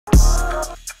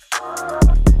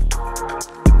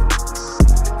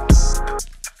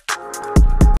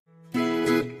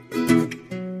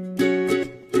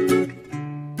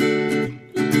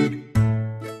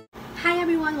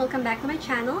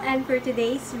for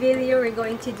today's video, we're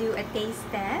going to do a taste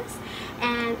test.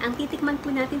 And ang titikman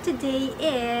po natin today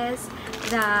is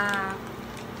the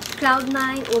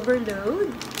Cloud9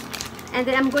 Overload. And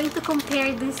then I'm going to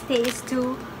compare this taste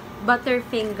to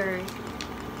Butterfinger.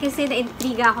 Kasi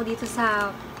na-intriga ako dito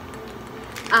sa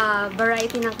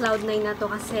variety ng Cloud9 na to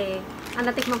kasi ang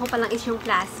natikman ko pa lang is yung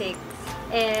classic.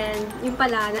 And yung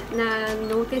pala,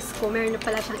 na-notice ko, meron na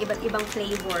pala siyang iba't ibang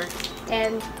flavor.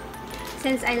 And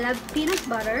since I love peanut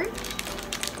butter,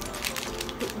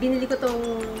 binili ko tong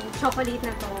chocolate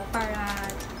na to para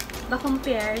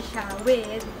ma-compare siya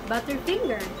with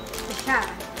Butterfinger. Ito siya.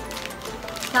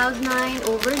 Cloud9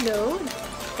 Overload.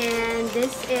 And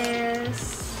this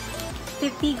is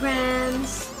 50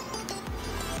 grams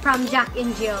from Jack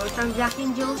and Jill. From Jack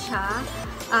and Jill siya.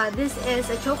 This is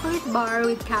a chocolate bar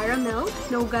with caramel,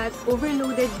 nougat,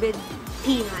 overloaded with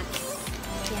peanuts.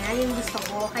 Yan, yung gusto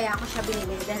ko. Kaya ako siya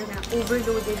binili dahil na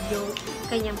overloaded yung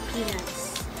kanyang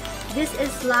peanuts. This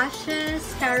is Lashes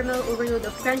caramel overload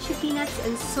of crunchy peanuts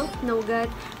and soaked nougat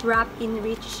wrapped in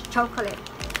rich chocolate.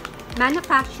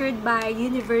 Manufactured by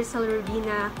Universal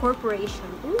Robina Corporation.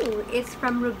 Ooh, it's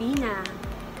from Robina.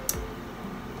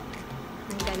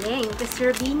 Ang galing. This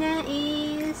Robina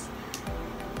is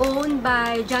owned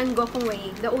by John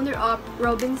Gokongwei, the owner of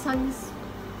Robinson's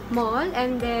Mall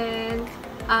and then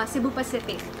Cebu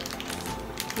Pacific.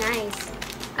 Nice.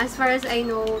 As far as I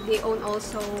know, they own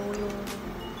also yung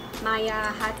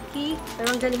Maya Hot Cake. Pero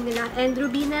ang galing nila. And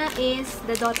Rubina is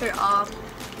the daughter of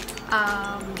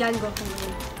John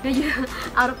Gokongwei. Medyo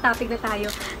out of topic na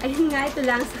tayo. Ayun nga, ito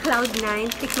lang sa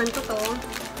Cloud9. Tikman ko to.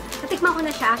 Natikman ko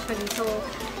na siya actually. So,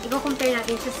 i-compare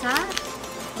natin siya sa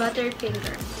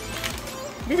Butterfinger.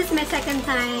 This is my second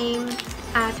time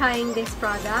trying this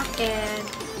product and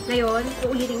ngayon,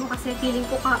 uulitin ko kasi feeling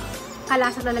ko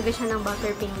kalasa talaga siya ng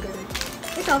Butterfinger.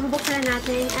 Ito, bubuksan na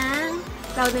natin ang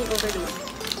Cloud9 Overload.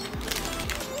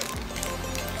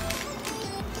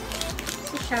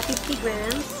 Ito siya, 50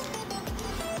 grams.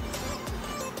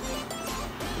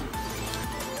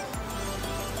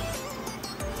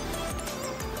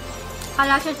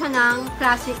 Kalasa siya ng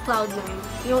classic Cloud9.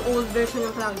 Yung old version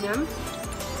ng Cloud9.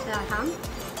 Laham.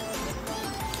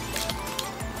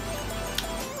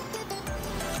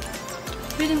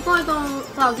 Feeling ko itong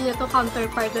Cloud9 na ito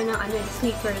counterpart ng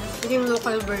Snickers. Ito yung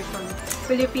local version.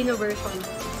 Filipino version.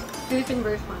 Philippine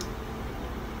version.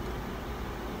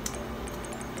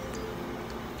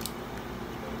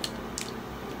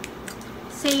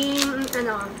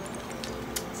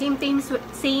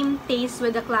 Same taste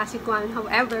with the classic one.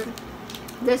 However,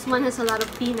 this one has a lot of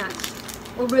peanuts.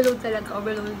 Overload talaga.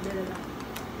 Overload talaga.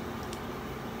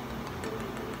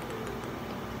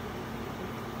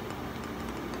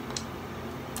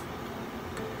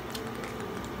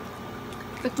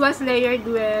 It was layered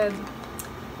with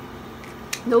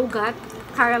nougat,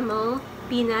 caramel,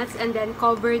 peanuts, and then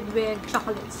covered with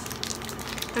chocolates.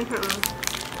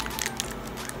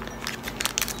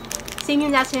 Same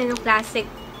yung lasa ng classic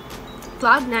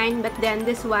Cloud9, but then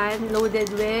this one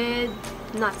loaded with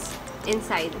nuts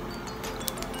inside.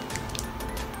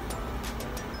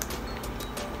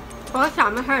 Oh, siya,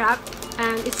 masarap.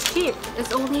 And it's cheap.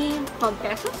 It's only 12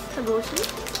 pesos sa grocery.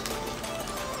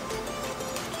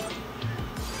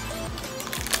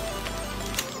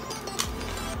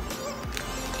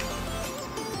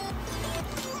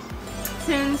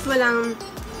 Since walang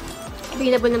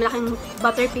available na malaking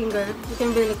Butterfinger, ito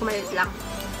yung binili ko maliit lang.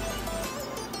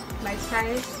 Bite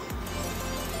size.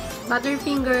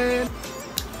 Butterfinger,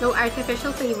 no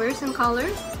artificial flavors and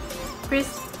colors.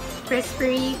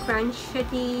 Crispy,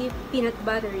 crunchy, peanut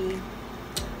buttery.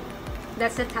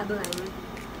 That's the tagline.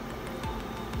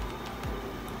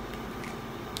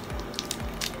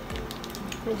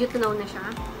 Medyo tunaw na siya.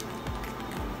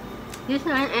 This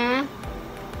one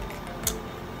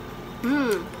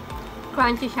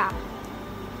crunchy siya.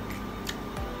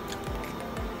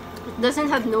 It doesn't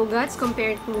have nuggets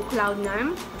compared to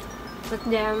Cloud9. But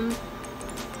then,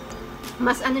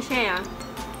 mas siya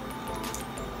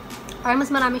parang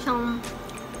mas marami siyang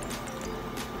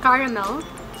caramel.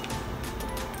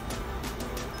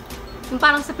 Yung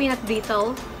parang sa peanut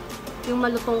brittle. Yung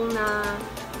malutong na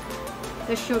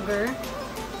sugar.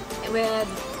 With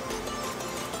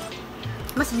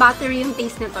mas buttery yung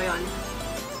taste nito yon.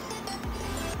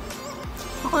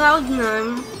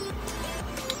 Cloud9,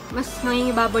 mas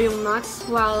nangingibabaw yung nuts,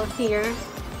 while here,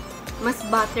 mas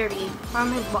buttery.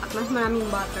 Parang mas maraming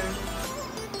butter.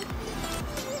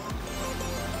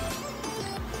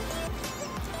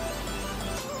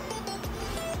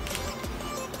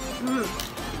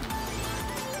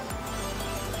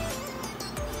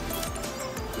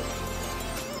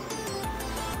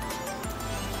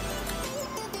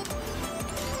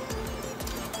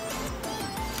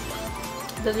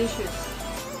 Delicious.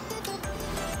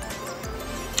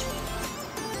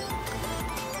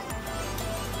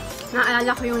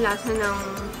 Naalala ko yung lasa ng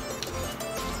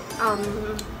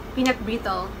peanut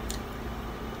brittle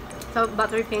sa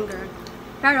Butterfinger.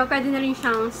 Pero pwede na rin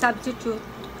siyang substitute.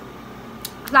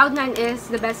 Cloud9 is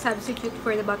the best substitute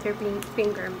for the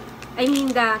Butterfinger. I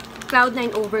mean the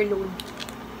Cloud9 Overload.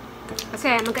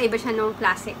 Kasi magkaiba siya nung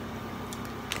classic.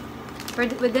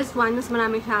 With this one, mas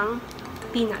marami siyang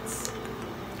peanuts.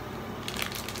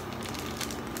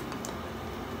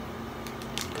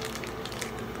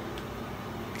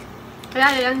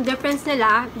 Kaya ang difference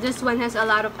nila, this one has a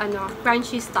lot of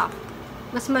crunchy stuff.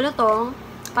 Mas malutong,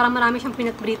 parang marami siyang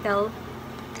peanut brittle.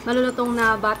 Malulutong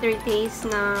na butter taste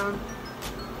na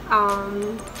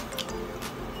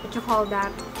what you call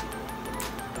that?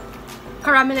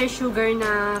 Caramelized sugar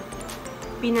na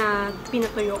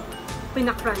pinatuyo.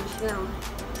 Pina-crunch, you know.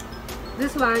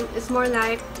 This one is more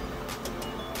like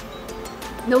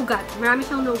nougat. Marami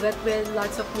siyang nougat with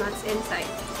lots of nuts inside.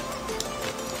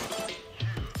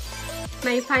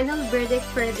 My final verdict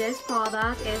for this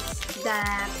product is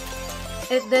that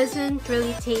it doesn't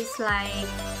really taste like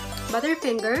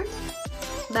Butterfinger,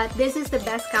 but this is the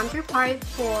best counterpart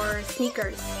for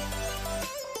Snickers.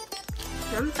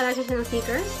 Palasa siya ng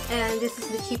Snickers, and this is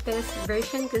the cheapest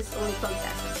version because it's only 12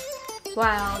 pesos.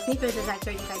 While Snickers is at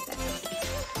 35 pesos.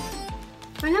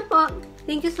 Wala po.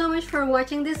 Thank you so much for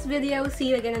watching this video. See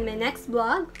you again on my next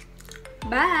vlog.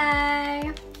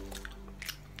 Bye!